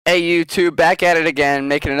Hey YouTube, back at it again,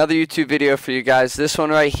 making another YouTube video for you guys. This one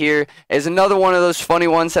right here is another one of those funny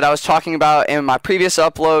ones that I was talking about in my previous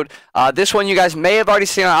upload. This one you guys may have already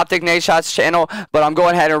seen on OpTic Nadeshot's channel, but I'm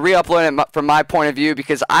going ahead and re-uploading it from my point of view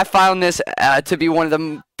because I found this to be one of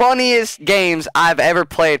the funniest games I've ever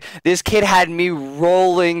played. This kid had me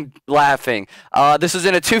rolling laughing. This was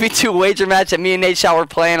in a 2v2 wager match that me and Nadeshot were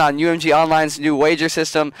playing on UMG Online's new wager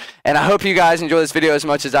system, and I hope you guys enjoy this video as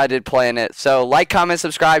much as I did playing it. So like, comment,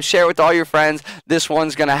 subscribe, share it with all your friends. This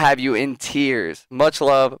one's gonna have you in tears. Much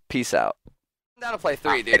love. Peace out. I'm down to play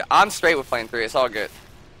 3, dude. I'm straight with playing 3. It's all good.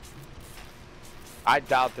 I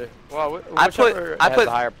doubt that. Well,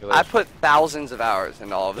 I put thousands of hours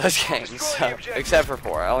into all of those games, so, except for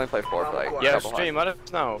 4. I only play 4 for like yeah, stream. Let us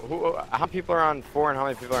know how many people are on 4 and how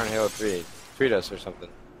many people are on Halo 3. Tweet us or something.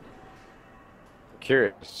 I'm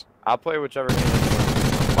curious. I'll play whichever game.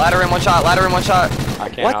 Ladder in one shot. Ladder in one shot. I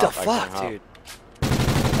can't. What help. the fuck, dude?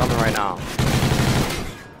 Coming right now.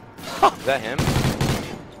 Is that him?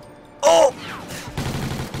 Oh!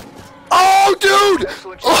 Oh, dude!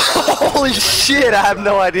 Oh, holy shit! I have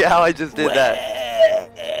no idea how I just did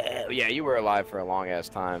that. Yeah, you were alive for a long ass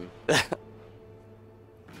time.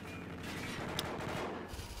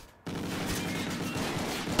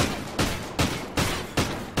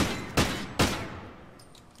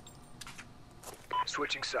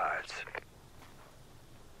 Switching sides.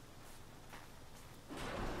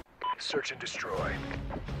 Search and destroy.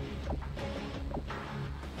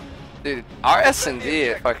 Dude, our S&D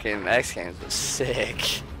at fucking X Games was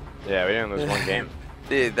sick. Yeah, we didn't lose one game.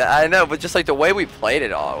 Dude, I know, but just like the way we played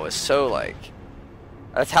it all was so like,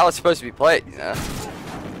 that's how it's supposed to be played, you know?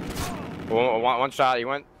 One shot, he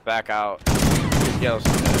went back out.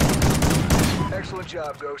 Excellent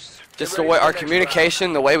job, Ghosts. Just the way our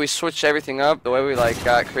communication, the way we switched everything up, the way we like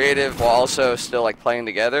got creative while also still like playing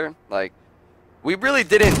together, like we really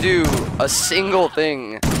didn't do a single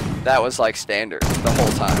thing that was like standard the whole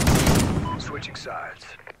time. Switching sides.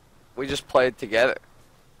 We just played together.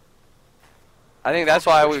 I think that's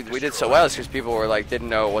why we did so well, is because people were like didn't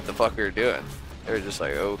know what the fuck we were doing. They were just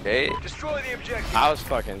like, okay. Destroy the objective. I was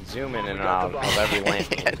fucking zooming in and out of every lane.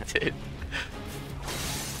 Yeah, dude.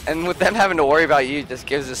 And with them having to worry about you, just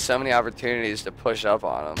gives us so many opportunities to push up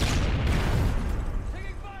on them.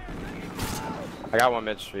 I got one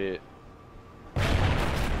mid street.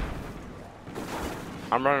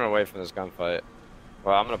 I'm running away from this gunfight.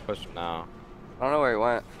 Well, I'm gonna push him now. I don't know where he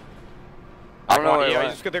went. I don't know where he went.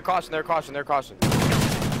 Just, they're caution.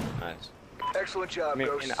 Nice. Excellent job,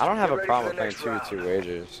 Ghosts. I don't have a Get problem ready with for the playing next 2v2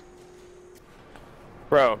 wagers.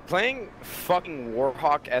 Bro, playing fucking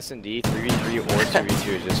Warhawk S&D 3v3 or 2v2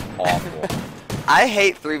 is just awful. I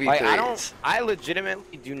hate 3v3s. Like, I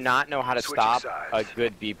legitimately do not know how to stop a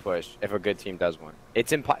good B push if a good team does one.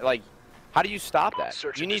 It's like, how do you stop that?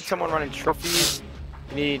 You need someone running trophies.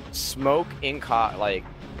 You need smoke in like,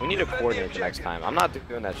 we need to coordinate the next time. I'm not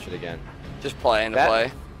doing that shit again. Just playing to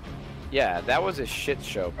play. Yeah, that was a shit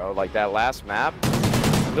show, bro. Like, that last map,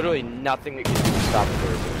 literally nothing we could do to stop what they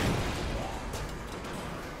were doing.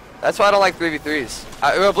 That's why I don't like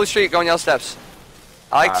 3v3s. Blue street, go on yellow steps.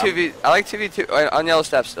 I like 2v2 on yellow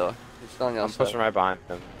steps still. He's still on yellow steps. I'm pushing right behind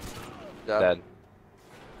him. Yeah. Dead.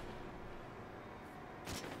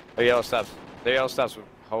 Oh, yellow steps. The yellow steps.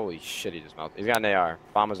 Holy shit, he just melted. He's got an AR.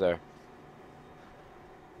 Bomb was there.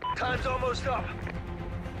 Time's almost up.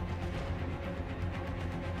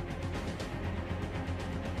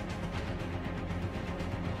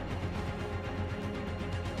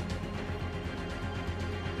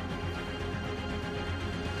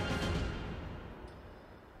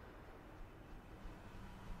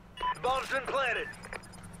 Bomb's been planted.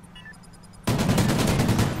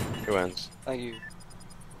 Who wins? Thank you.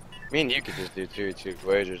 Me and you could just do 2v2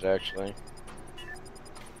 wagers, actually.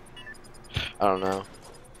 I don't know.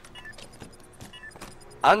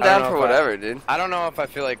 I'm down for whatever, dude. I don't know if I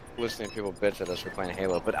feel like listening to people bitch at us for playing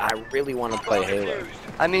Halo, but I really want to play Halo.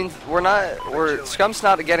 I mean, Scum's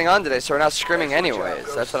not getting on today, so we're not scrimming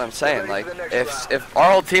anyways. That's what I'm saying. Like, if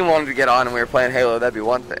our whole team wanted to get on and we were playing Halo, that'd be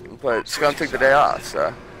one thing. But Scum took the day off,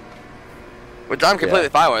 so. Which I'm completely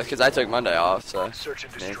fine with, because I took Monday off, so. Search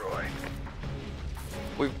and destroy.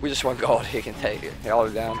 We just want gold. He can take it. Y'all are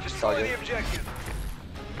down. It's all Destroy good. the objective.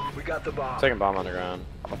 We got the bomb. Second bomb underground.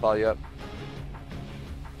 I'm gonna follow you up.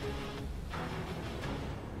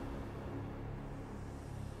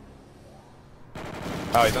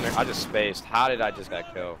 Oh, he's under. I just spaced. How did I just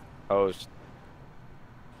get killed? Post.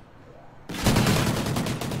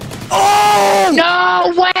 Oh!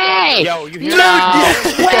 No way! Yo, you hear No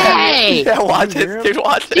that? way! Yeah, watch it, dude.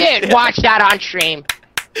 Watch it. Dude, watch that on stream.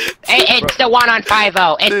 It's the one on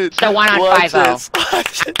 5-0. It's the one on 5-0. Bro,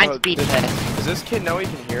 I'm speechless. Does this kid know he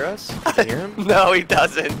can hear us? You can hear him? No, he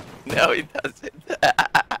doesn't. No, he doesn't.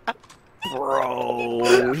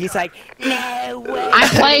 Bro, he's like, no way. I'm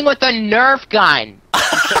playing with a NERF gun.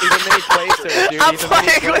 He's a mini Clayster, dude. I'm He's a mini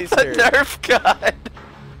playing with a Clayster. Nerf gun.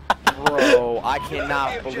 Bro, I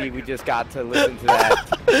cannot believe we just got to listen to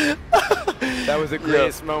that. That was the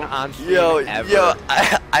greatest moment on stream ever. Yo,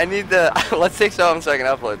 I need the. Let's take some so I can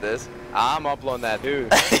upload this. I'm uploading that,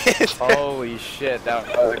 dude. Holy shit, that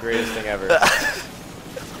was the greatest thing ever.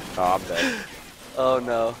 Oh, I'm dead. Oh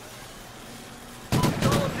no. It's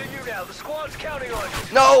all up to you now. The squad's counting on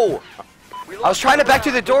you. No! We I was trying to back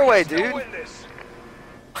to the doorway, still dude. win this.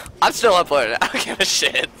 I'm still uploading it. I don't give a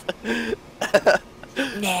shit.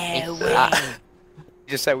 No way. You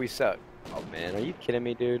just said we suck. Oh man, are you kidding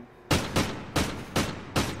me, dude?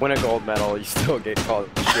 Win a gold medal, you still get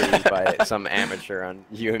called shitty by some amateur on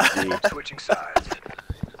UMG. Switching sides.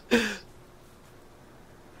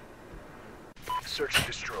 Search and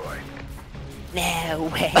destroy. No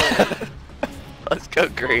way. Let's go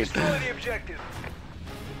green. Destroy the objective.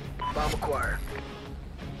 Bomb acquired.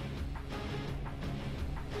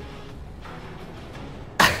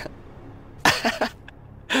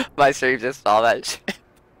 My stream just saw that shit.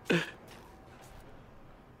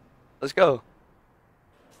 Let's go.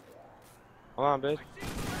 Hold on, bitch.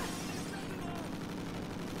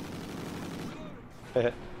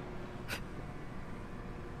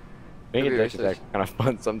 Making dishes are kind of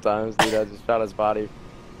fun sometimes, dude. I just shot his body.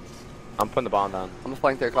 I'm putting the bomb down. I'm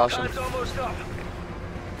flying through caution. Time's almost up.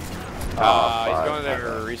 He's going there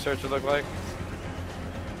for research, it look like.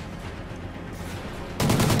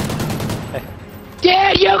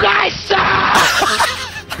 Dude, you guys suck!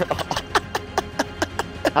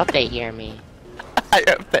 Hope they hear me. I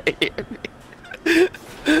hope they hear me.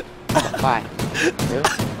 Why?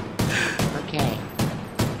 Okay.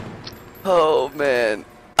 Oh man.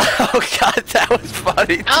 Oh god, that was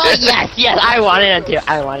funny. Too. Oh yes, I wanted him to.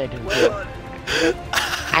 I wanted him Well to. done.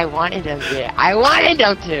 I wanted him to. I wanted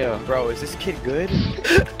him to. Bro, is this kid good?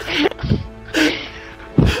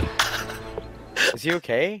 Is he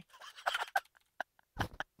okay?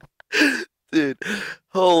 Dude,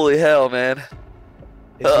 holy hell, man.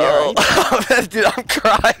 Is he alright? Oh, man, dude, I'm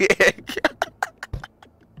crying.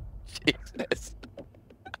 Jesus.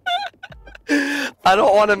 I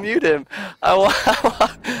don't want to mute him. I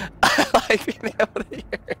like being able to hear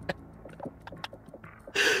him.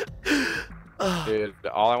 Dude,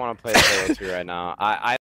 all I want to play is Halo 2 right now. I